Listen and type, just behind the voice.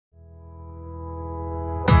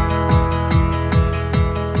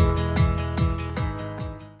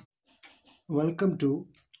Welcome to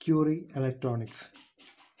Curie Electronics.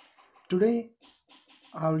 Today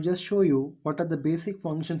I will just show you what are the basic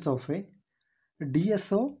functions of a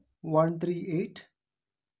DSO138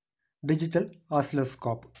 digital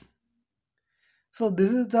oscilloscope. So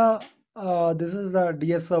this is the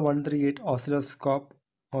DSO138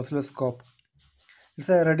 oscilloscope. It's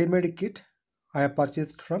a ready-made kit I have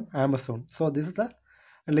purchased from Amazon. So this is the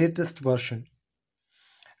latest version,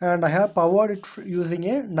 and I have powered it using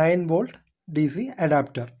a 9-volt DC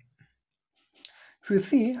adapter. If you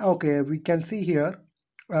see, okay, we can see here,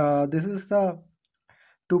 this is the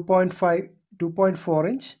 2.4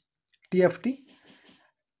 inch TFT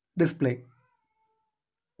display,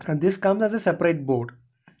 and this comes as a separate board.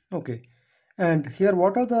 Okay, and here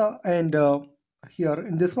what are the here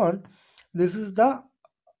in this one, this is the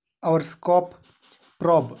our scope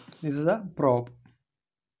probe. This is the probe,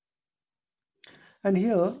 and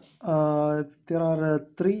here there are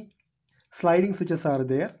three sliding switches are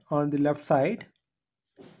there on the left side.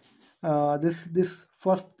 This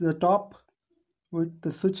first, the top with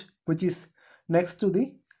the switch which is next to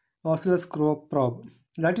the oscilloscope probe,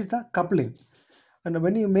 that is the coupling. And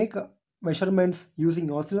when you make measurements using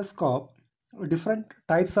oscilloscope, different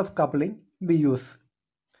types of coupling we use.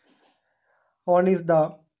 One is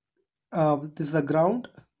the this is the ground.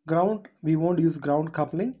 We won't use ground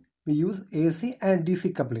coupling, we use AC and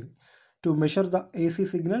DC coupling. To measure the AC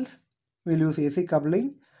signals, we'll use AC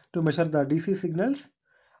coupling. To measure the DC signals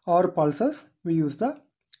or pulses, we use the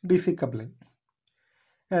DC coupling.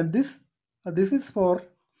 And this is for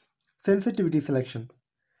sensitivity selection.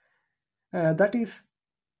 That is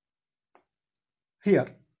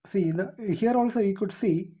here. See, here also you could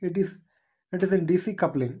see it is in DC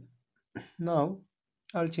coupling. Now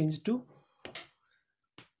I'll change to,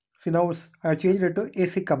 see, now I changed it to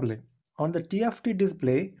AC coupling. On the TFT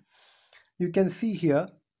display, you can see here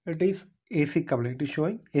it is AC coupling. It is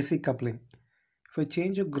showing AC coupling. If I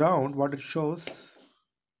change to ground, what it shows,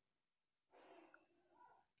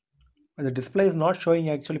 the display is not showing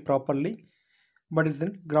actually properly, but it's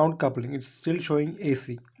in ground coupling. It's still showing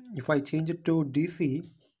AC. If I change it to DC,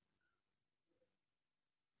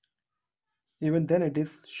 even then it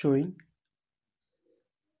is showing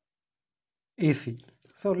AC.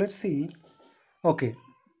 So let's see. Okay,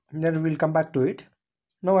 then we'll come back to it.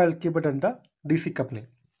 Now I'll keep it on the DC coupling.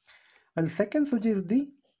 And the second switch is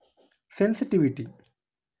the sensitivity.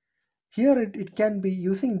 Here it can be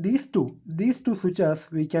using these two switches.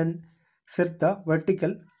 We can set the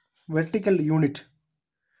vertical unit,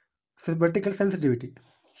 so vertical sensitivity.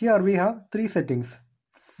 Here we have three settings: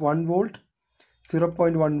 1 volt,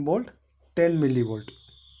 0.1 volt, 10 millivolt.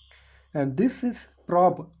 And this is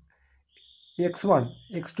probe x1,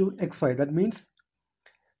 x2, x5. That means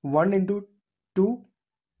 1 into 2,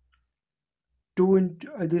 2 into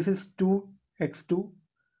this is 2 x2,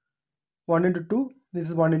 1 into 2, this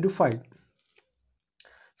is 1 into 5.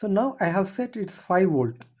 So now I have set it's 5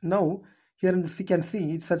 volt. Now here in this you can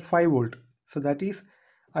see it's at 5 volt. So that is,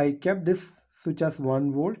 I kept this switch as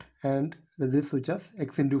 1 volt and this switch as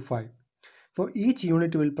x into 5. So each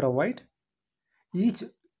unit will provide, each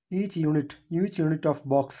unit of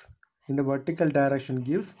box in the vertical direction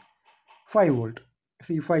gives 5 volt.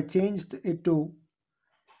 See, if I changed it to,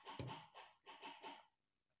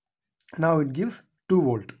 now it gives 2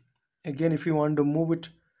 volt. Again, if you want to move it,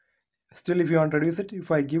 still if you want to reduce it, if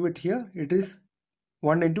I give it here, it is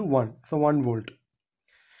 1 into 1, so 1 volt.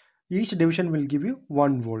 Each division will give you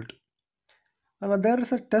 1 volt. And there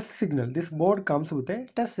is a test signal. This board comes with a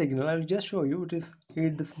test signal. I will just show you. This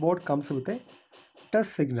board comes with a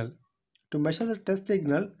test signal. To measure the test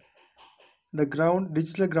signal, the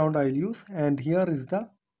digital ground I will use, and here is the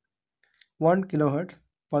 1 kilohertz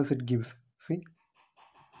pulse it gives. See,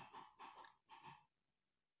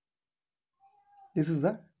 this is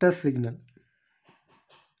the test signal.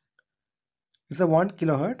 It's a 1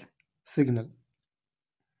 kilohertz signal.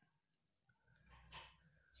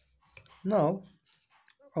 Now,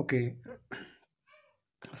 okay,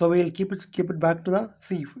 so we'll keep it back to the,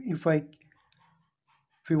 see, if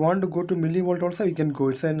you want to go to millivolt also, you can go.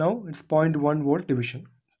 It's a, now it's 0.1 volt division,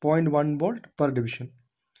 0.1 volt per division.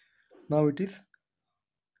 Now it is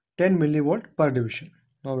 10 millivolt per division.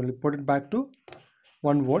 Now we'll put it back to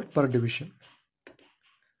 1 volt per division.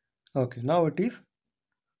 Okay, now it is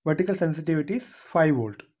vertical sensitivity is 5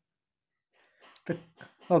 volt.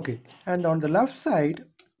 Okay, and on the left side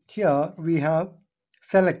here we have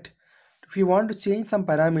select. If you want to change some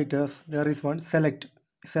parameters, there is one select.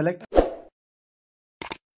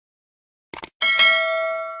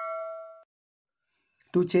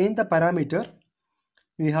 To change the parameter,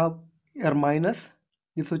 we have here minus,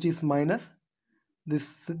 this switch is minus,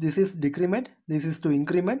 This is decrement, this is to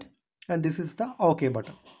increment, and this is the OK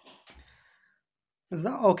button. This is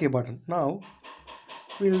the OK button. Now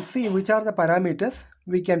we will see which are the parameters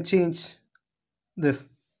we can change this.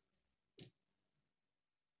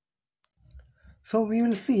 So we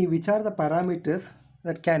will see which are the parameters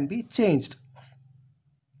that can be changed.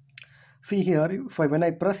 See here, when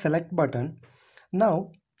I press select button,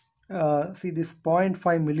 now see this 0.5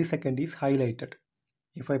 millisecond is highlighted.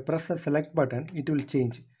 If I press the select button, it will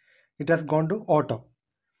change. It has gone to auto.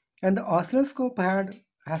 And the oscilloscope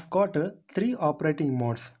has got three operating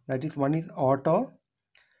modes. That is, one is auto,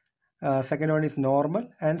 second one is normal,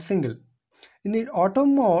 and single. In the auto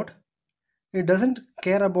mode, it doesn't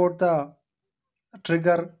care about the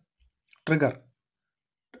trigger,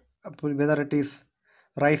 whether it is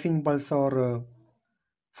rising pulse or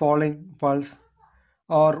falling pulse,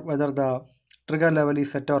 or whether the trigger level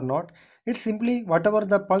is set or not. It's simply whatever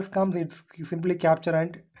the pulse comes, it's simply capture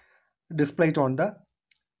and display it on the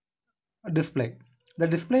display. The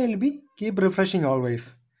display will be keep refreshing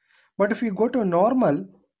always. But if you go to normal,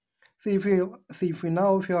 if you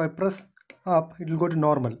press up, it will go to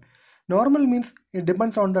normal. Normal means it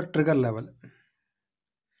depends on the trigger level.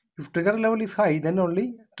 If trigger level is high, then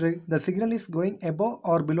only the signal is going above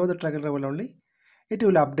or below the trigger level only, it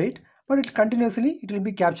will update, but it will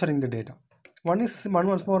be capturing the data. Once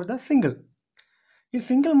more the single. In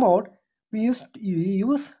single mode, we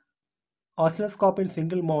use oscilloscope in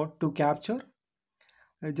single mode to capture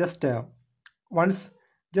just like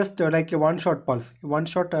a one shot pulse, one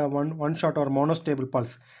shot or monostable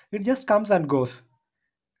pulse. It just comes and goes.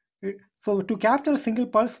 So to capture single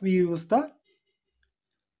pulse, we use the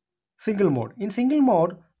single mode. In single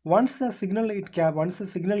mode, once the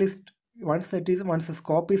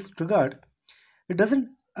scope is triggered, it doesn't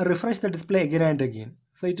refresh the display again and again.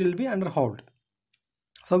 So it will be under hold.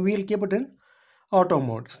 So we will keep it in auto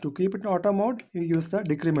mode. To keep it in auto mode, you use the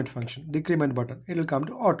decrement function, decrement button. It will come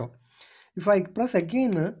to auto. If I press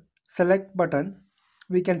again select button,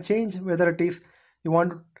 we can change whether it is you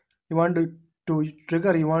want to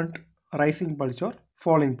trigger, you want rising pulse or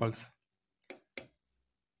falling pulse.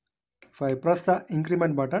 If I press the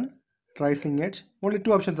increment button, rising edge, only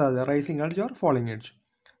two options are there, rising edge or falling edge.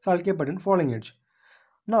 So I'll keep it in falling edge.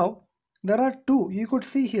 Now there are two. You could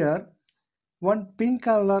see here one pink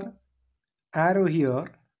color arrow here,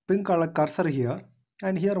 pink color cursor here,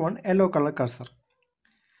 and here one yellow color cursor.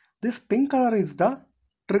 This pink color is the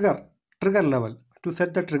trigger level, to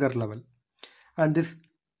set the trigger level, and this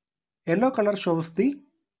yellow color shows the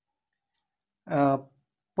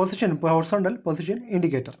horizontal position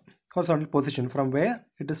indicator, horizontal position from where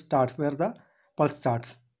it starts, where the pulse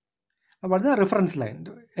starts, about the reference line,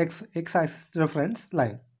 x-axis reference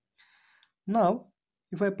line. Now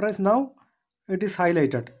if I press, now it is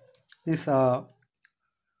highlighted this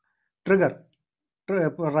trigger,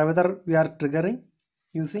 whether we are triggering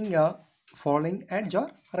using a falling edge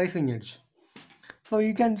or rising edge. So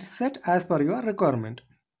you can set as per your requirement.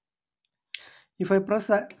 If I press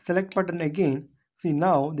the select button again, see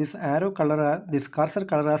now this arrow color, this cursor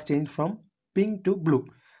color has changed from pink to blue.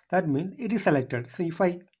 That means it is selected. So if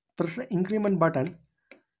I press the increment button,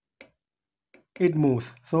 it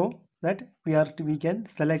moves, so that we can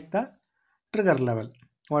select the trigger level.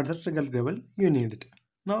 What's the trigger level you need it.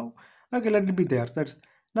 Now okay, let it be there. That's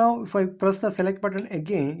now if I press the select button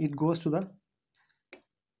again, it goes to the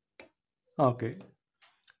okay,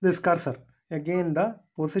 this cursor again, the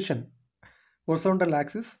position horizontal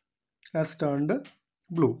axis has turned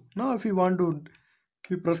blue. Now if we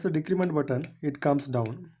press the decrement button, it comes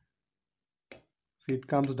down. See, it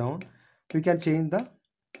comes down. We can change the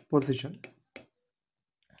position.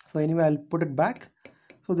 So anyway, I'll put it back.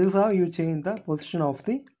 So this is how you change the position of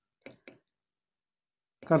the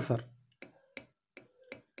cursor.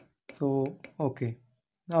 So okay,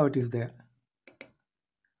 now it is there.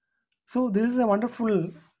 So this is a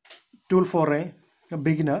wonderful tool for a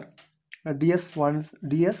beginner, a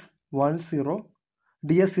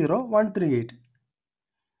DS0138,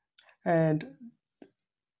 and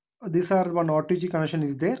these are one OTG connection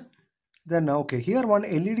is there. Then okay, here one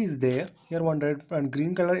LED is there, here one red and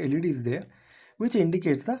green color LED is there, which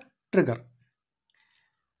indicates the trigger.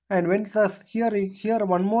 And when the here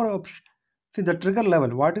one more option, see the trigger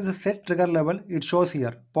level. What is the set trigger level? It shows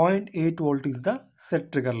here 0.8 volt is the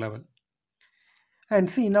set trigger level. And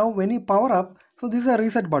see now when you power up, so this is a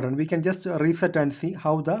reset button. We can just reset and see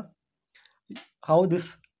how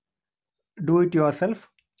this do-it-yourself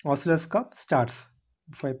oscilloscope starts.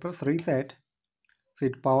 If I press reset, see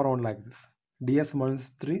it power on like this.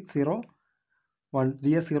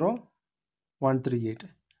 DS138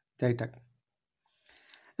 JTAG.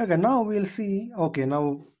 Okay, now we'll see. Okay,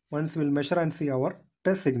 now once we'll measure and see our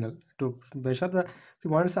test signal. To measure the,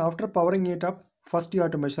 once after powering it up, first you have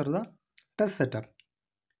to measure the test setup,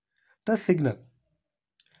 test signal.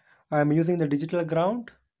 I am using the digital ground.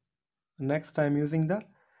 Next I am using the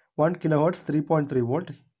 1 kilohertz 3.3 volt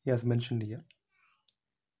as mentioned here.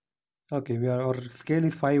 Okay, our scale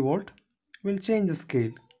is 5 volt. We'll change the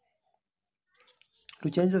scale. To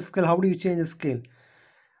change the scale, how do you change the scale?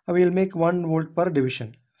 We will make 1 volt per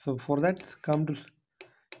division. So for that, come to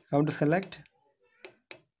select.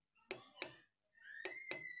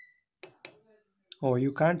 Oh,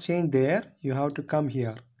 you can't change there. You have to come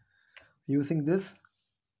here. Using this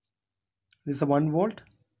is a 1 volt.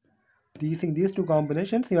 Using these two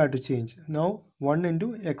combinations, you have to change. Now 1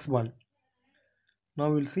 into x1.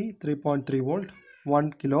 Now we'll see 3.3 volt,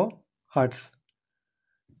 1 kilohertz.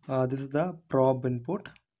 This is the probe input.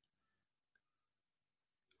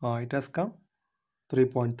 It has come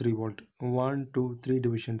 3.3 volt. 1, 2, 3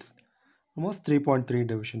 divisions. Almost 3.3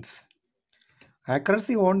 divisions.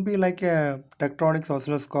 Accuracy won't be like a Tektronix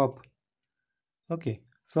oscilloscope. Okay,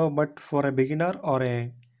 so but for a beginner or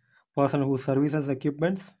a person who services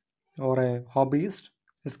equipments or a hobbyist,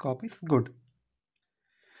 this scope is good.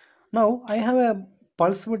 Now I have a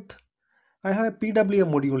pulse width. I have a PWM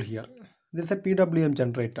module here. This is a PWM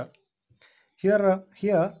generator. Here,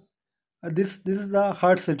 this is the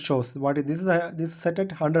hertz it shows. What is this is set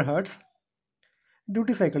at 100 hertz.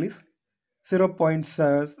 Duty cycle is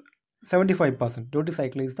 0.75%. Duty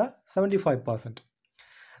cycle is the 75%.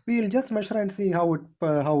 We will just measure and see how it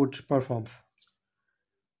performs.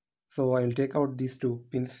 So I will take out these two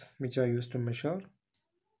pins which I used to measure.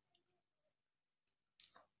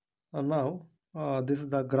 And now this is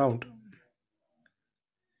the ground.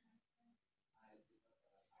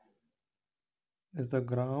 This is the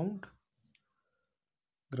ground.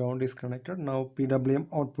 Ground is connected. Now PWM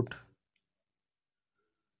output.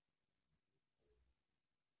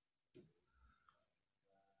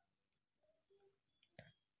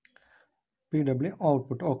 PWM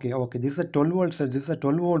output. Okay. This is a 12 volt. So this is a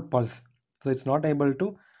 12 volt pulse. So it's not able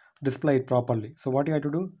to display it properly. So what you have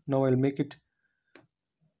to do now? I'll make it.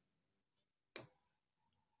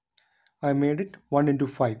 I made it 1 into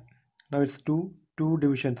 5. Now it's two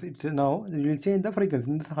divisions. It's now we will change the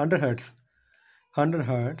frequency. This is 100 hertz. 100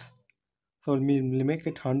 hertz. So we'll make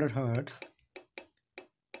it 100 hertz.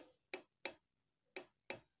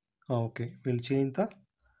 Okay, we'll change the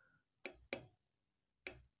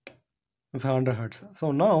 100 hertz.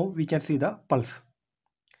 So now we can see the pulse.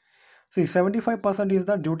 See, 75% is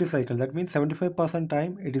the duty cycle. That means 75%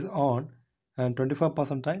 time it is on and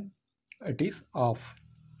 25% time it is off.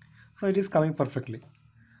 So it is coming perfectly.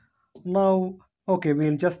 Now, okay,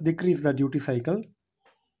 we'll just decrease the duty cycle.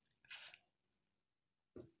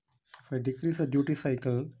 If I decrease the duty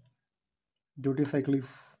cycle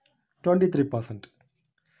is 23%.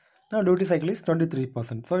 Now duty cycle is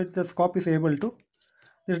 23%. So the scope is able to,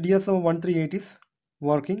 the DSO138 is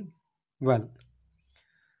working well.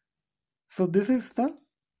 So this is the,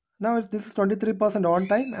 now this is 23% on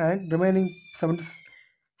time and remaining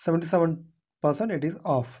 77% it is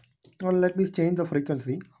off. Now let me change the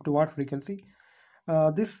frequency to what frequency.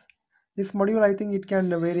 This module, I think it can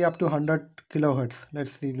vary up to 100 kilohertz.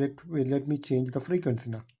 Let's see. Let me change the frequency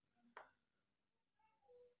now.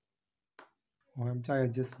 I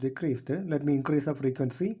just decreased it. Let me increase the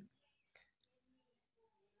frequency.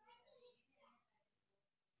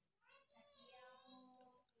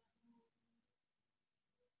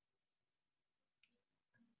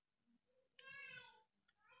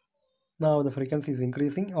 Now the frequency is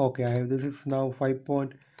increasing. Okay, this is now 5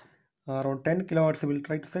 point around 10 kilohertz. We will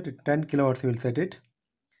try to set it. 10 kilohertz we will set it.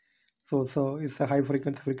 So it's a high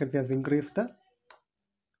frequency. Frequency has increased.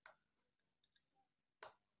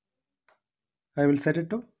 I will set it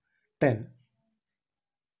to 10.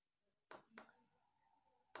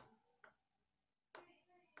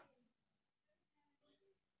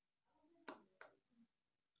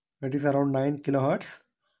 It is around 9 kilohertz.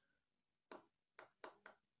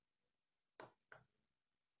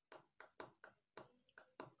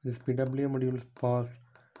 This PWM module for,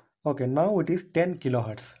 okay, now it is 10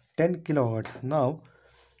 kilohertz. 10 kilohertz. Now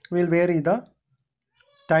we'll vary the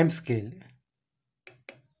time scale.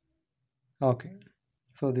 Okay,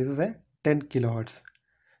 so this is a 10 kilohertz.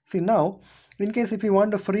 See, now in case if you want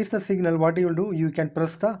to freeze the signal, what you will do, you can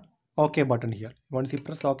press the OK button here. Once you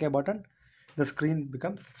press the OK button, the screen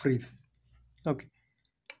becomes freeze. Okay,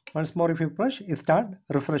 once more if you push, you start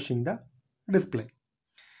refreshing the display.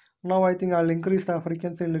 Now I think I'll increase the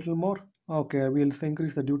frequency a little more. Okay, we'll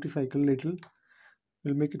increase the duty cycle a little.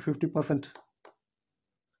 We'll make it 50%.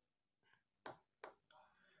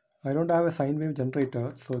 I don't have a sine wave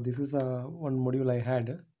generator, so this is one module I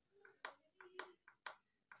had.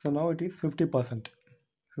 So now it is 50%.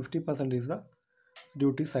 50% is the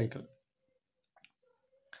duty cycle.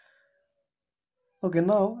 Okay,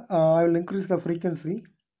 now I will increase the frequency.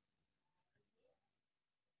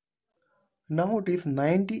 Now it is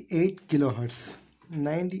 98 kilohertz.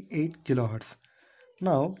 98 kilohertz.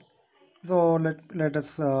 Now, so let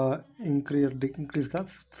us increase the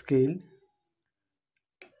scale.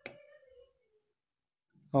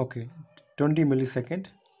 Okay, 20 millisecond.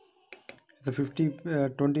 The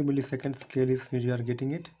 20 millisecond scale is where you are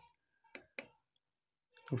getting it.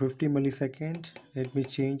 So 50 millisecond. Let me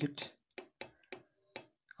change it.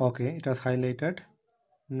 Okay, it has highlighted.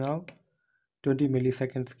 Now 20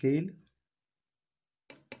 millisecond scale.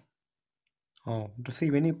 Oh, to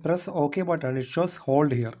see when you press OK button, it shows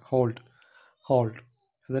hold here, hold. So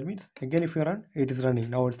that means again if you run, it is running.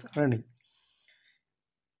 Now it's running.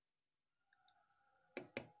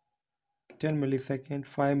 10 millisecond,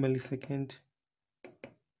 5 millisecond.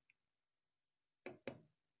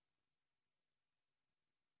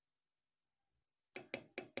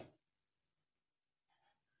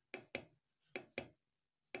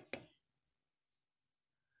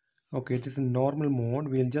 Okay, it is in normal mode.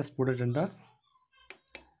 We'll just put it in the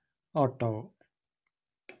auto.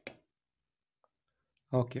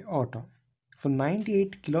 Okay, auto. So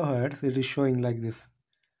 98 kilohertz it is showing like this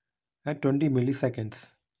at 20 milliseconds.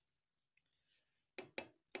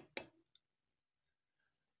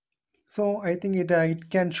 So I think it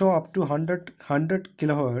can show up to 100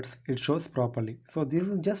 kilohertz. It shows properly. So this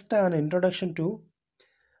is just an introduction to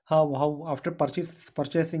how after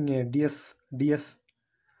purchasing a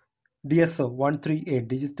DSO138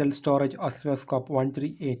 digital storage oscilloscope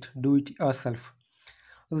 138, do it yourself.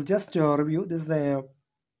 So just review. This is a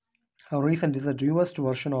recent, is a newest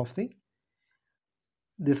version of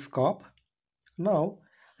this scope. Now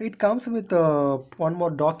it comes with one more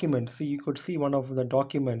document. See, you could see one of the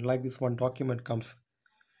document, like this one document comes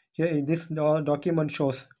here. This document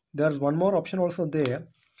shows there's one more option also there.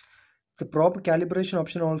 The proper calibration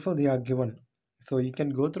option also they are given. So you can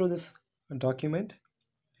go through this document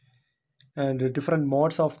and the different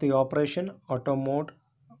modes of the operation: auto mode,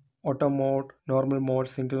 normal mode,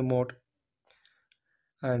 single mode,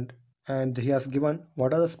 and he has given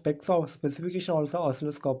what are the specs of specification also,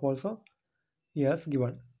 oscilloscope also he has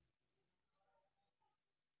given.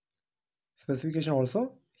 Specification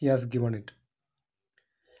also he has given it.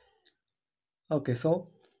 Okay, so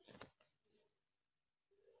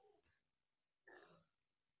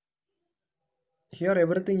here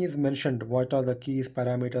everything is mentioned, what are the keys,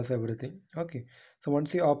 parameters, everything. Okay, so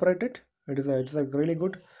once you operate it, it's a really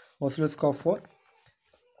good oscilloscope for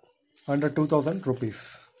under 2000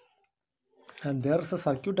 rupees. And there's a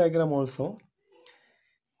circuit diagram also.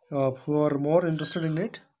 Who are more interested in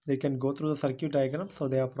it, they can go through the circuit diagram. So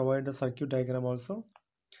they have provided the circuit diagram also.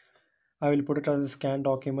 I will put it as a scan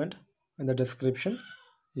document in the description.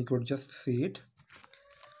 You could just see it.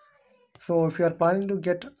 So if you are planning to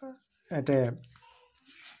get at a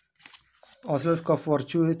oscilloscope for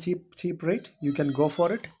cheap rate, you can go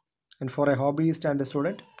for it. And for a hobbyist and a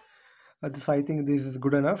student, this I think this is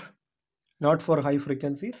good enough. Not for high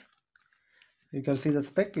frequencies. You can see the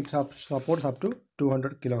spec. It supports up to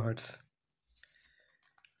 200 kilohertz.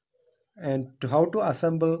 And how to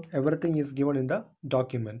assemble everything is given in the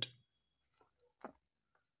document.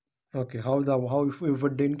 Okay, how if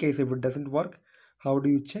it in case if it doesn't work, how do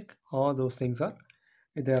you check? All those things are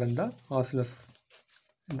there in the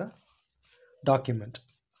in the document.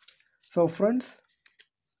 So friends,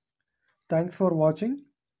 thanks for watching.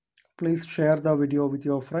 Please share the video with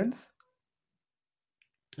your friends.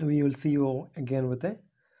 We will see you again with a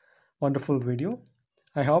wonderful video.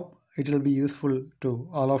 I hope it will be useful to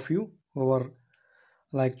all of you who are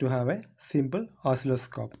like to have a simple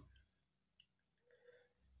oscilloscope.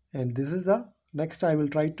 And this is the next I will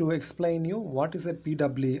try to explain you what is a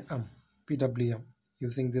PWM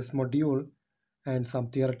using this module and some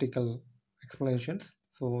theoretical explanations.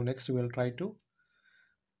 So next we will try to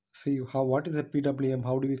see what is a PWM,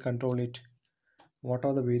 how do we control it, what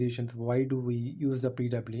are the variations, why do we use the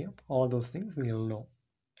PWM, all those things we will know.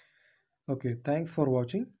 Okay, thanks for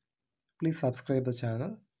watching. Please subscribe the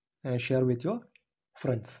channel and share with your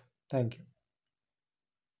friends. Thank you.